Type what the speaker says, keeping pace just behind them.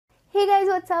Hey guys,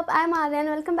 what's up? I'm Arya and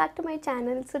welcome back to my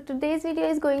channel. So today's video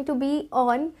is going to be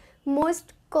on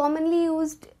most commonly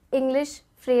used English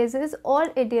phrases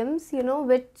or idioms,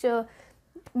 which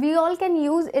we all can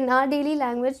use in our daily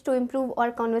language to improve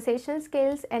our conversational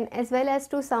skills and as well as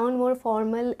to sound more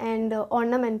formal and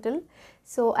ornamental.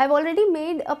 So I've already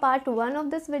made a part 1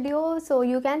 of this video, so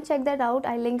you can check that out.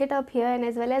 I'll link it up here and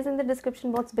as well as in the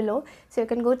description box below, so you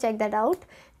can go check that out.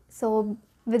 So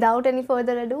without any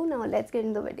further ado, now let's get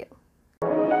into the video.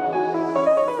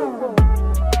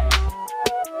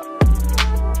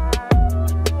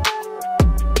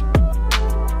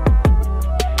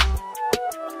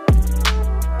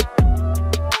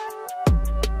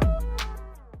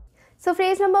 So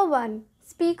phrase number 1,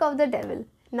 speak of the devil.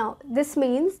 Now this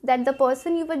means that the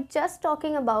person you were just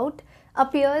talking about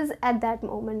appears at that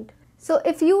moment. So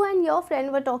if you and your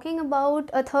friend were talking about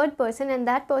a third person and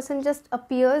that person just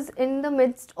appears in the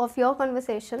midst of your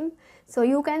conversation, so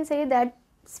you can say that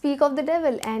speak of the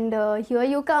devil and here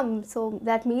you come. So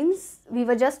that means we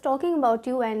were just talking about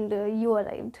you and you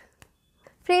arrived.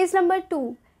 Phrase number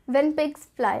 2, when pigs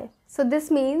fly. So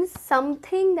this means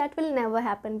something that will never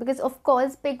happen because of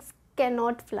course pigs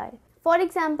cannot fly. For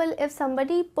example, if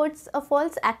somebody puts a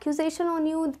false accusation on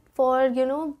you for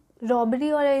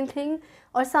robbery or anything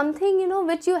or something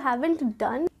which you haven't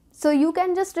done, so you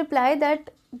can just reply that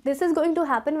this is going to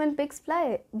happen when pigs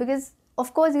fly because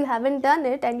of course you haven't done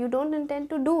it and you don't intend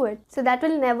to do it, so that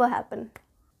will never happen.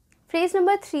 Phrase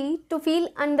number 3, to feel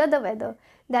under the weather.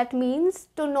 That means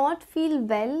to not feel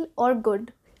well or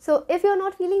good. So if you're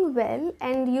not feeling well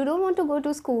and you don't want to go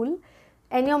to school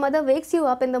and your mother wakes you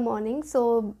up in the morning,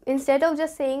 so instead of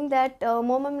just saying that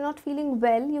mom, I'm not feeling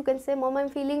well, you can say mom, I'm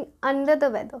feeling under the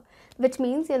weather, which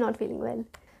means you're not feeling well.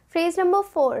 Phrase number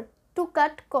 4, to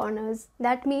cut corners.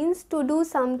 That means to do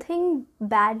something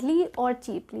badly or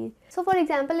cheaply. So for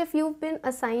example, if you've been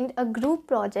assigned a group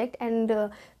project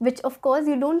and which of course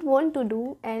you don't want to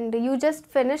do and you just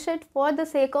finish it for the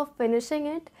sake of finishing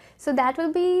it, so that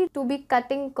will be to be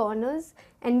cutting corners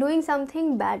and doing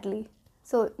something badly.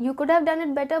 So you could have done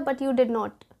it better but you did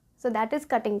not. So that is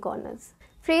cutting corners.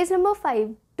 Phrase number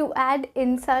 5, to add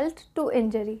insult to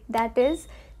injury. That is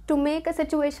to make a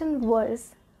situation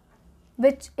worse,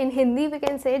 which in Hindi we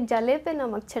can say jale pe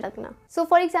namak chhidakna. So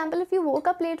for example, if you woke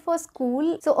up late for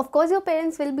school, so of course your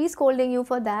parents will be scolding you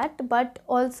for that, but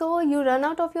also you run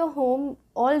out of your home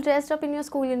all dressed up in your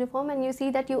school uniform and you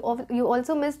see that you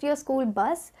also missed your school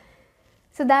bus.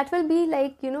 So that will be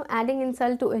like, adding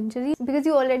insult to injury because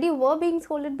you already were being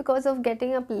scolded because of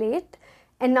getting up late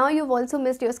and now you've also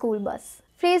missed your school bus.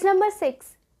 Phrase number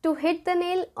 6, to hit the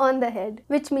nail on the head,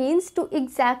 which means to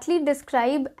exactly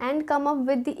describe and come up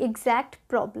with the exact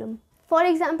problem. For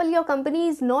example, your company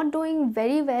is not doing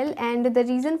very well and the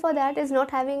reason for that is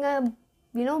not having a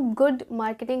good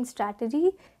marketing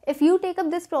strategy. If you take up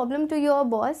this problem to your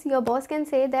boss can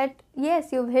say that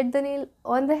yes, you've hit the nail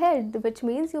on the head, which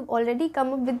means you've already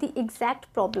come up with the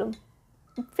exact problem.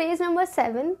 Phrase number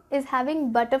 7 is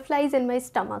having butterflies in my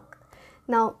stomach.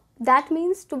 Now that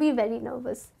means to be very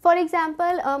nervous. For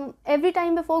example, every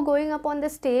time before going up on the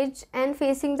stage and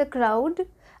facing the crowd,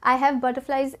 I have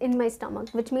butterflies in my stomach,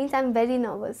 which means I'm very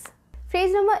nervous.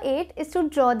 Phrase number 8 is to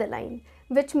draw the line,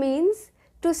 which means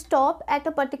to stop at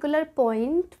a particular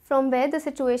point from where the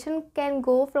situation can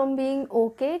go from being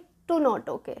okay to not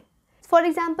okay. For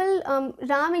example,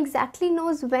 Ram exactly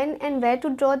knows when and where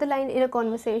to draw the line in a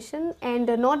conversation and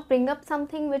not bring up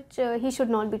something which he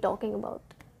should not be talking about.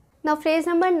 Now phrase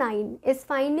number 9 is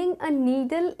finding a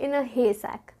needle in a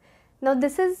haystack. Now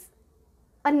this is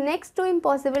a next to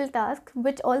impossible task,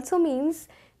 which also means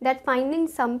that finding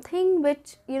something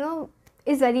which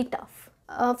is very tough.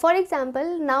 For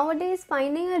example, nowadays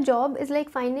finding a job is like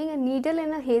finding a needle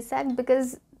in a haystack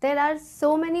because there are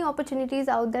so many opportunities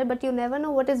out there but you never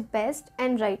know what is best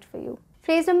and right for you.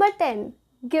 Phrase number 10,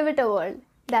 give it a whirl.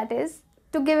 That is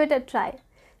to give it a try.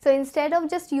 So instead of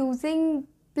just using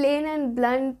plain and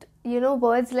blunt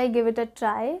words like give it a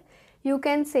try, you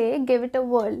can say give it a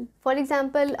whirl. For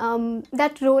example,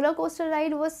 that roller coaster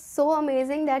ride was so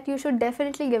amazing that you should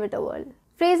definitely give it a whirl.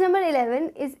 Phrase number 11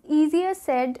 is easier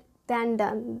said than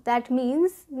done. That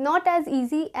means not as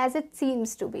easy as it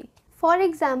seems to be. For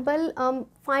example,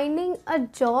 finding a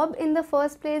job in the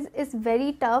first place is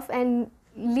very tough and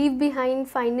leave behind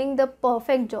finding the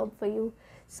perfect job for you.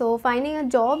 So finding a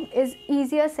job is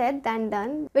easier said than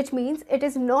done, which means it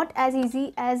is not as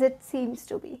easy as it seems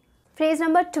to be. Phrase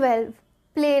number 12,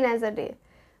 plain as a day,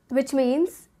 which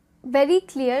means very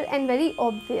clear and very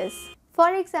obvious.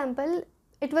 For example,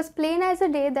 it was plain as a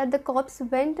day that the cops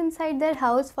went inside their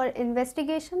house for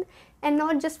investigation and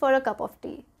not just for a cup of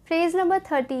tea. Phrase number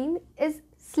 13 is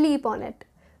sleep sleep on it,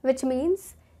 which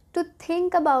means to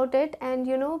think about it and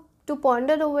to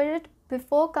ponder over it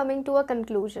before coming to a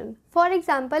conclusion. For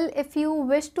example, if you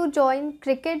wish to join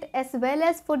cricket as well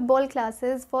as football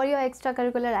classes for your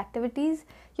extracurricular activities,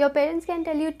 your parents can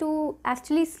tell you to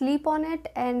actually sleep on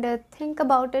it and think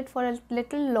about it for a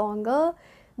little longer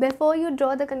before you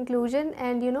draw the conclusion.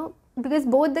 And because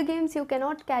both the games you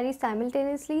cannot carry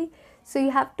simultaneously, so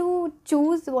you have to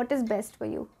choose what is best for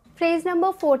you. Phrase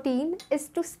number 14 is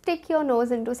to stick your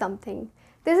nose into something.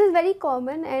 This is very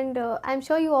common, and I'm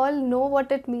sure you all know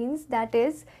what it means. That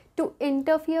is to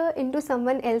interfere into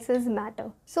someone else's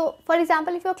matter. So for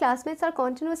example, if your classmates are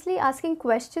continuously asking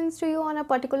questions to you on a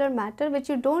particular matter which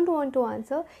you don't want to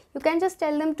answer, you can just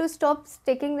tell them to stop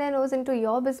sticking their nose into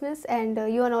your business, and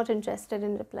you are not interested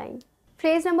in replying.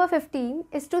 Phrase number 15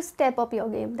 is to step up your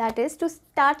game. That is to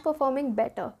start performing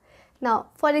better. Now,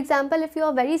 for example, if you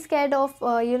are very scared of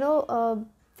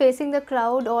facing the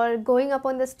crowd or going up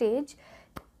on the stage,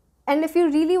 and if you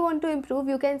really want to improve,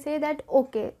 you can say that,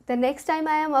 okay, the next time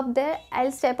I am up there,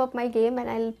 I'll step up my game and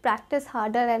I'll practice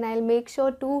harder and I'll make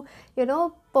sure to,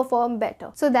 perform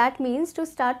better. So that means to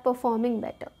start performing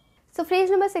better. So phrase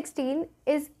number 16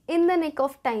 is in the nick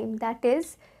of time. That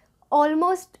is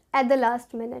almost at the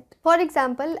last minute. For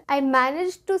example, I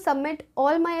managed to submit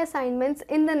all my assignments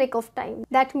in the nick of time.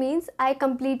 That means I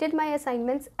completed my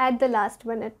assignments at the last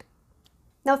minute.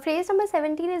 Now phrase number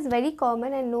 17 is very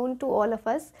common and known to all of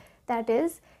us. That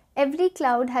is, every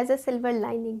cloud has a silver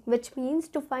lining, which means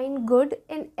to find good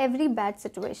in every bad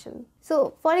situation.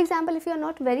 So for example, if you are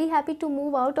not very happy to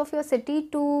move out of your city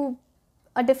to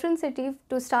a different city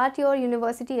to start your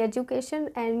university education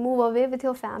and move away with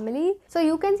your family, so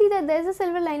you can see that there's a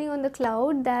silver lining on the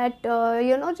cloud, that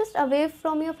you're not just away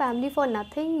from your family for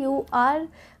nothing. You are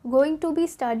going to be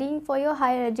studying for your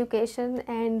higher education,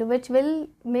 and which will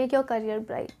make your career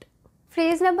bright.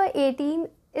 Phrase number 18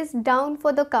 is down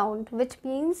for the count, which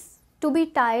means to be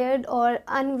tired or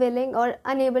unwilling or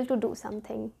unable to do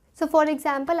something. So for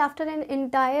example, after an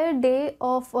entire day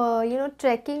of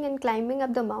trekking and climbing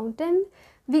up the mountain,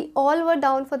 we all were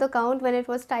down for the count when it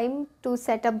was time to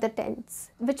set up the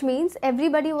tents, which means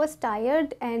everybody was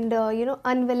tired and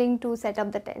unwilling to set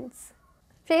up the tents.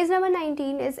 Phrase number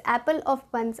 19 is apple of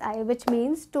one's eye, which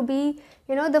means to be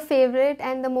the favorite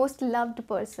and the most loved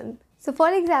person. So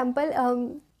for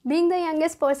example, being the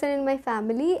youngest person in my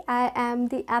family, I am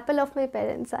the apple of my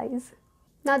parents' eyes.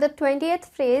 Now the 20th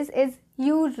phrase is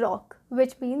you rock,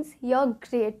 which means you're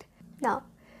great. Now,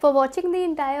 for watching the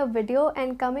entire video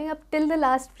and coming up till the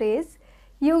last phrase,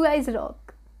 you guys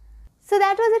rock. So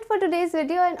that was it for today's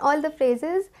video and all the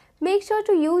phrases. Make sure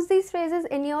to use these phrases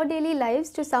in your daily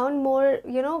lives to sound more,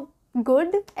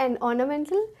 good and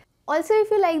ornamental. Also,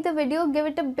 if you like the video, give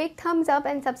it a big thumbs up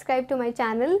and subscribe to my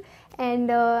channel.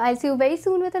 And I'll see you very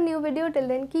soon with a new video. Till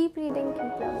then, keep reading,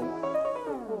 keep learning.